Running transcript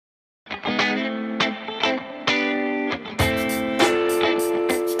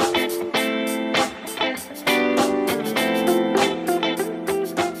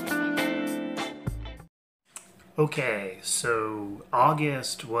Okay, so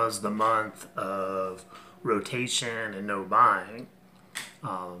August was the month of rotation and no buying,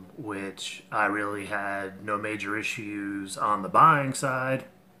 which I really had no major issues on the buying side.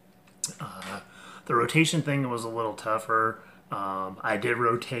 The rotation thing was a little tougher. I did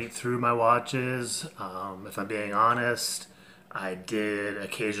rotate through my watches. If I'm being honest, I did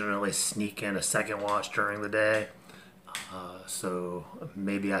occasionally sneak in a second watch during the day. So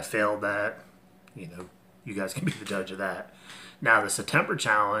maybe I failed that. You know, you guys can be the judge of that. Now, the September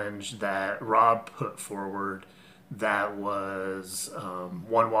challenge that Rob put forward, that was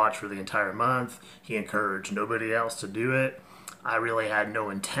one watch for the entire month. He encouraged nobody else to do it. I really had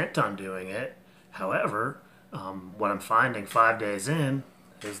no intent on doing it. However, what I'm finding 5 days in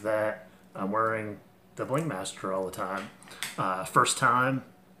is that I'm wearing the Bling Master all the time. First time,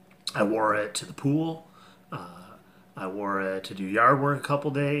 I wore it to the pool. I wore it to do yard work a couple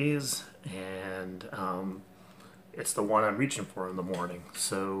days, and it's the one I'm reaching for in the morning.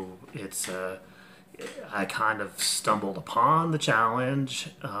 So I kind of stumbled upon the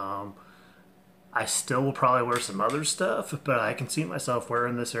challenge. I still will probably wear some other stuff, but I can see myself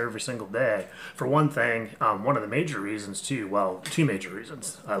wearing this every single day. For one thing, one of the major reasons too, well, two major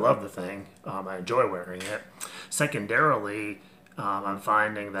reasons. I love the thing. I enjoy wearing it. Secondarily, I'm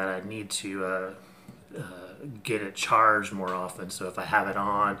finding that I need to get it charged more often. So if I have it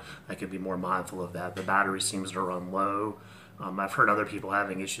on, I can be more mindful of that. The battery seems to run low. I've heard other people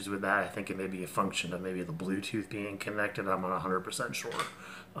having issues with that. I think it may be a function of maybe the Bluetooth being connected. I'm not 100% sure.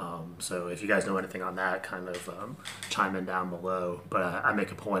 So if you guys know anything on that, kind of chime in down below. But I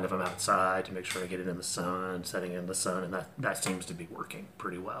make a point if I'm outside to make sure I get it in the sun, setting it in the sun, and that seems to be working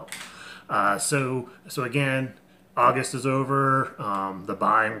pretty well. So again, August is over. The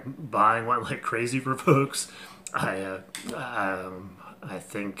buying went like crazy for folks. I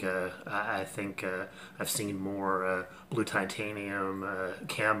think I've seen more blue titanium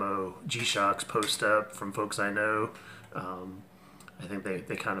camo G-Shocks post up from folks I know. I think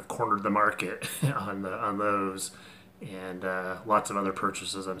they kind of cornered the market on those, and lots of other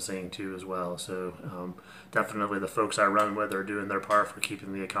purchases I'm seeing too as well. So definitely the folks I run with are doing their part for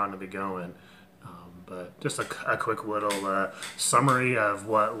keeping the economy going. But just a quick little summary of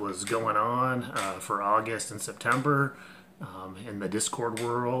what was going on for August and September in the Discord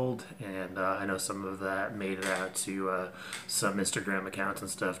world, and I know some of that made it out to some Instagram accounts and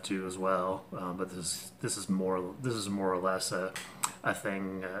stuff too as well. But this is more or less a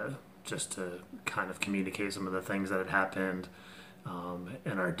thing just to kind of communicate some of the things that had happened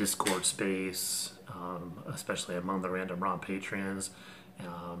in our Discord space, especially among the Random Rom Patreons.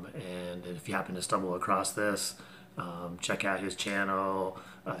 And if you happen to stumble across this, check out his channel,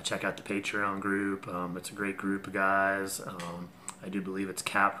 check out the Patreon group. It's a great group of guys. I do believe it's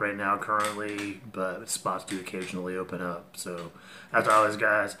capped right now currently, but spots do occasionally open up. So as always,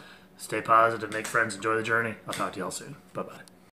 guys, stay positive, make friends, enjoy the journey. I'll talk to y'all soon. Bye-bye.